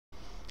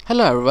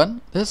Hello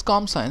everyone, this is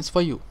ComScience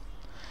for you.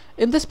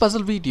 In this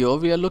puzzle video,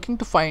 we are looking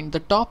to find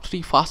the top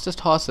 3 fastest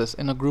horses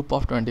in a group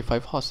of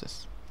 25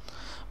 horses.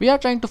 We are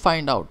trying to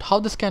find out how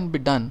this can be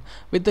done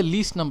with the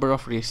least number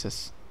of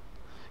races.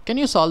 Can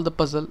you solve the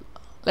puzzle?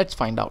 Let's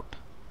find out.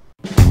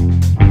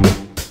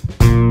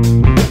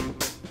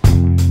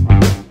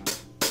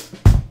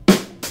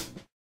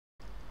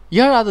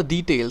 Here are the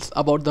details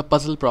about the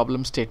puzzle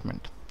problem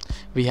statement.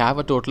 We have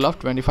a total of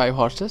 25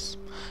 horses.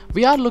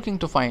 We are looking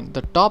to find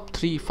the top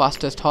 3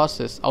 fastest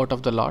horses out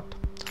of the lot.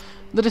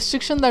 The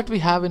restriction that we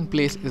have in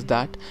place is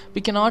that we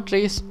cannot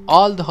race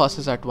all the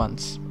horses at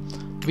once.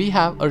 We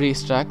have a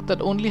racetrack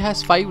that only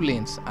has 5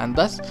 lanes and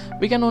thus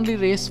we can only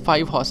race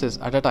 5 horses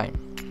at a time.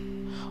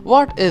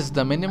 What is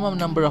the minimum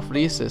number of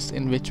races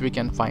in which we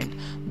can find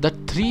the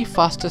 3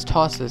 fastest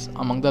horses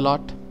among the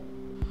lot?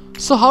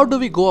 So how do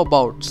we go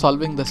about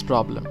solving this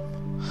problem?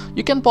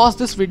 You can pause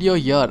this video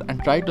here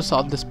and try to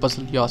solve this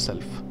puzzle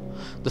yourself.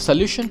 The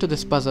solution to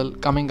this puzzle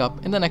coming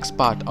up in the next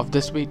part of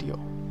this video.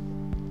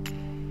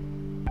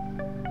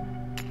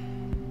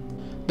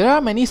 There are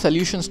many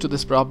solutions to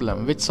this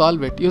problem which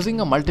solve it using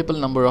a multiple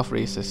number of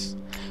races.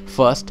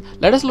 First,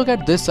 let us look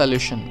at this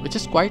solution, which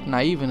is quite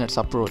naive in its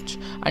approach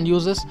and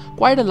uses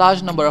quite a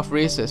large number of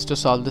races to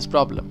solve this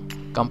problem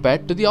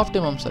compared to the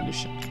optimum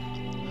solution.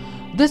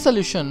 This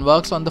solution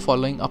works on the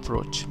following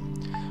approach.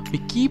 We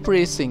keep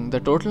racing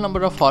the total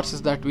number of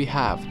horses that we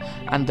have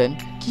and then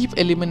keep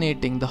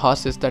eliminating the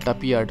horses that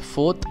appeared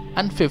 4th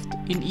and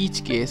 5th in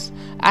each case,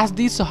 as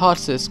these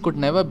horses could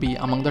never be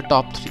among the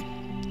top 3.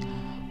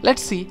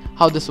 Let's see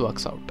how this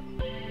works out.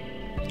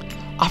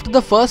 After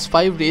the first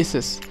 5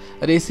 races,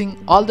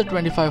 racing all the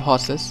 25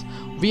 horses,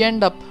 we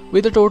end up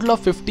with a total of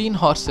 15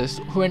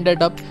 horses who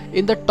ended up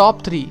in the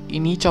top 3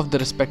 in each of the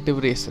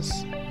respective races.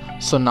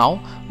 So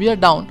now we are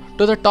down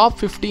to the top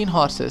 15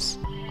 horses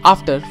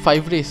after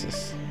 5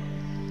 races.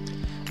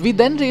 We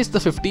then race the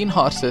 15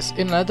 horses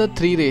in another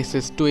 3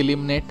 races to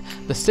eliminate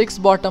the 6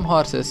 bottom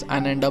horses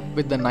and end up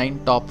with the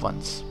 9 top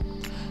ones.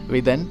 We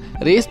then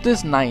race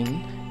this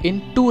 9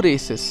 in 2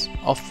 races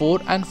of 4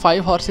 and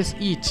 5 horses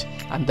each,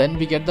 and then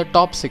we get the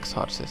top 6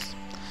 horses.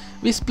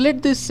 We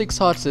split these 6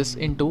 horses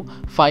into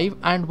 5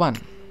 and 1.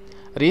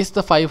 Race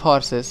the 5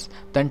 horses,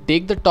 then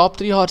take the top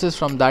 3 horses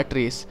from that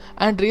race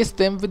and race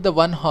them with the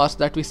 1 horse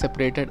that we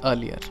separated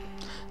earlier.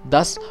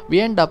 Thus,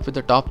 we end up with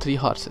the top 3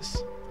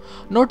 horses.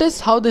 Notice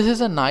how this is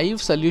a naive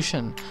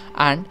solution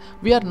and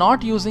we are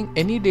not using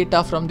any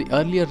data from the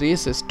earlier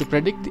races to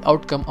predict the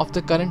outcome of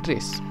the current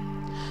race.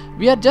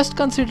 We are just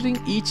considering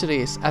each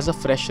race as a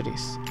fresh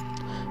race.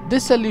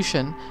 This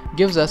solution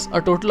gives us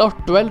a total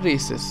of 12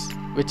 races,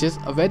 which is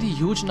a very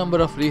huge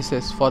number of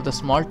races for the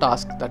small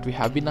task that we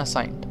have been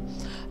assigned.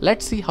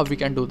 Let's see how we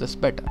can do this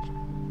better.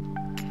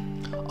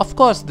 Of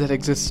course, there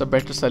exists a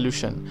better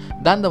solution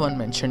than the one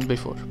mentioned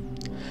before.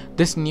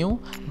 This new,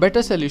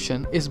 better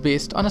solution is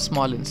based on a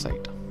small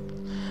insight.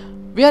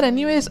 We are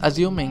anyways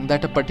assuming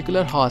that a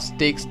particular horse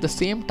takes the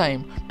same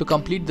time to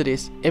complete the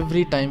race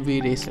every time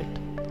we race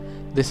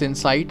it. This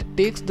insight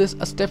takes this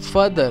a step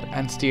further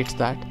and states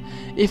that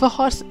if a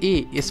horse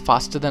A is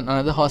faster than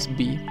another horse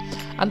B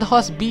and the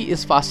horse B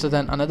is faster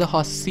than another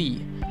horse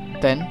C,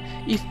 then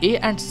if A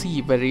and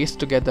C were raced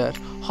together,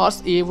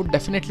 horse A would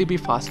definitely be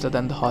faster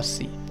than the horse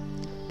C.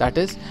 That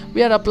is,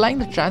 we are applying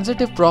the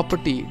transitive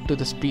property to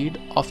the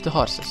speed of the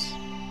horses.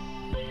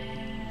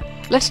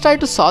 Let's try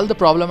to solve the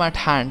problem at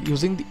hand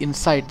using the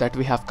insight that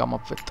we have come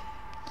up with.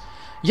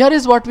 Here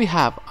is what we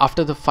have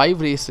after the 5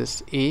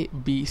 races A,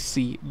 B,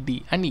 C,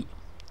 D and E.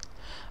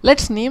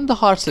 Let's name the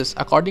horses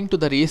according to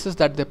the races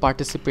that they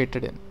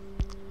participated in.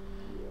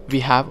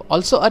 We have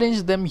also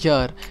arranged them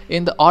here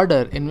in the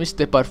order in which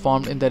they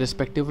performed in their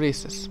respective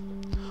races,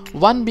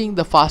 1 being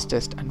the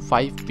fastest and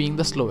 5 being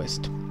the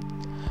slowest.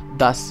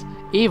 Thus,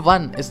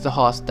 A1 is the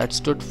horse that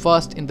stood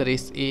first in the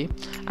race A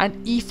and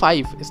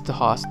E5 is the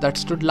horse that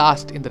stood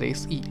last in the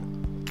race E.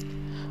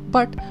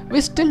 But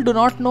we still do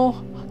not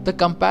know the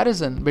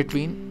comparison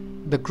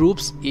between the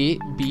groups A,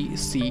 B,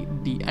 C,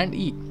 D and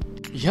E.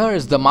 Here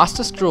is the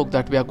masterstroke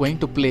that we are going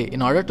to play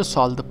in order to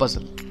solve the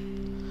puzzle.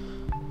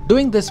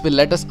 Doing this will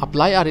let us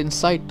apply our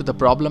insight to the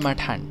problem at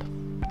hand.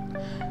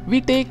 We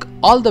take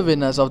all the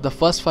winners of the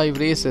first 5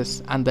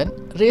 races and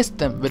then race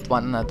them with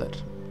one another.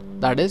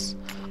 That is,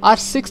 our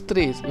 6th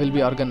race will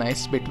be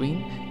organized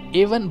between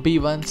A1,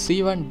 B1,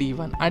 C1,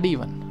 D1 and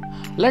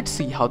E1. Let's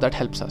see how that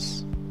helps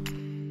us.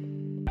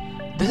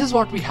 This is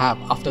what we have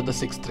after the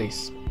 6th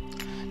race.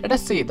 Let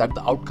us say that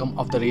the outcome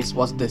of the race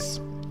was this.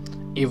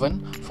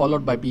 A1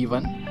 followed by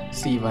B1,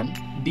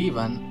 C1,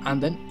 D1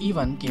 and then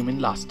E1 came in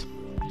last.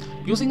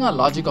 Using our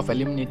logic of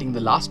eliminating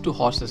the last 2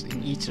 horses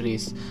in each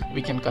race,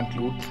 we can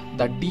conclude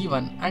that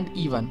D1 and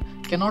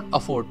E1 cannot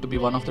afford to be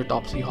one of the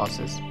top 3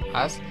 horses,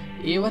 as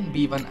A1,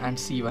 B1 and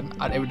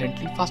C1 are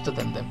evidently faster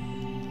than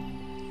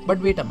them. But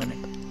wait a minute.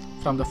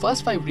 From the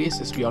first 5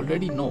 races we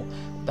already know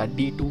that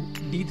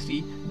D2,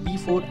 D3,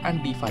 D4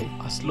 and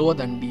D5 are slower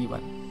than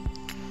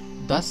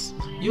D1. Thus,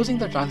 using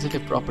the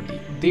transitive property,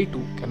 they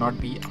too cannot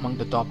be among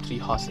the top 3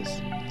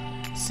 horses.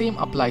 Same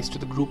applies to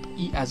the group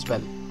E as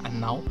well, and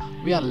and now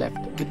we are left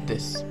with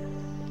this.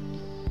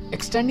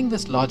 Extending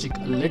this logic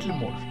a little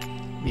more,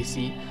 we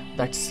see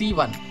that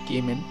C1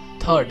 came in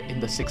third in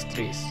the sixth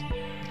race,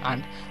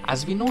 and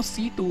as we know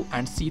C2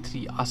 and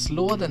C3 are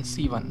slower than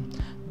C1,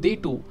 they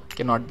too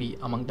cannot be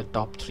among the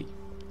top 3.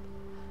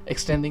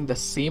 Extending the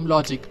same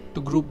logic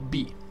to group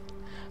B,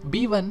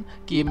 B1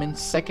 came in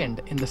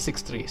second in the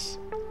sixth race,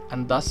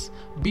 and thus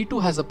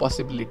B2 has a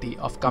possibility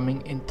of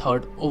coming in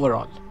third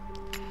overall.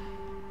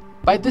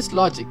 By this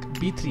logic,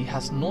 B3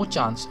 has no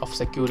chance of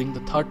securing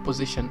the third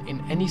position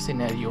in any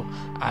scenario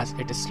as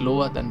it is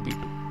slower than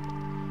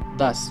B2.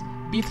 Thus,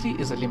 B3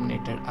 is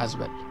eliminated as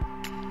well.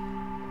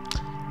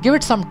 Give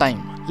it some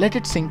time, let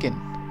it sink in.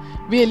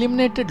 We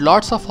eliminated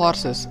lots of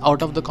horses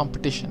out of the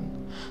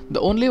competition. The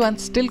only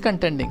ones still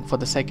contending for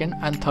the second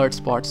and third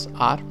spots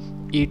are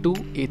A2,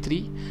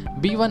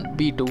 A3, B1,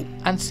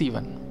 B2 and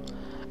C1.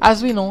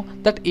 As we know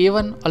that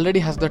A1 already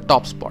has the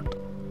top spot.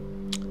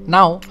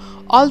 Now,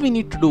 all we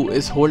need to do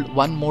is hold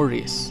one more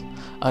race,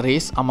 a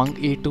race among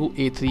A2,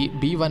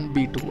 A3, B1,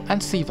 B2 and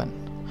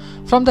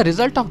C1. From the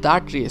result of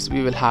that race,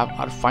 we will have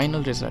our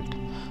final result.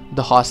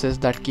 The horses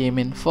that came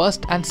in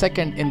first and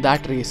second in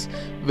that race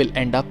will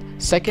end up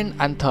second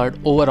and third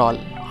overall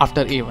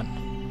after A1.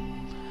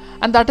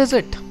 And that is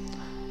it.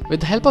 With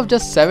the help of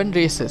just 7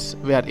 races,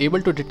 we are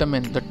able to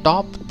determine the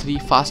top 3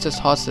 fastest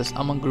horses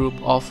among a group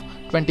of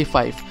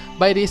 25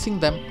 by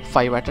racing them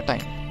 5 at a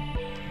time.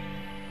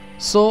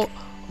 So,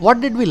 what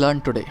did we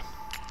learn today?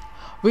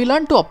 We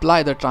learned to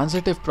apply the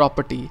transitive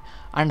property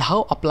and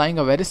how applying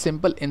a very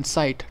simple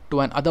insight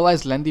to an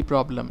otherwise lengthy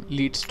problem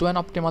leads to an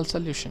optimal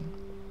solution.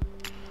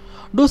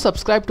 Do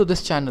subscribe to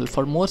this channel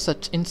for more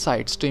such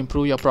insights to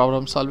improve your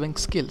problem solving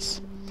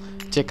skills.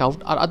 Check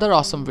out our other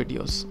awesome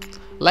videos.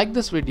 Like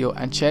this video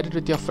and share it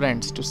with your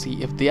friends to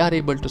see if they are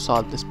able to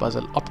solve this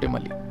puzzle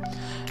optimally.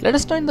 Let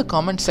us know in the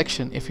comment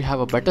section if you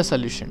have a better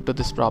solution to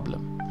this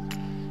problem.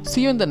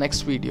 See you in the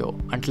next video.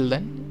 Until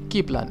then,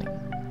 keep learning.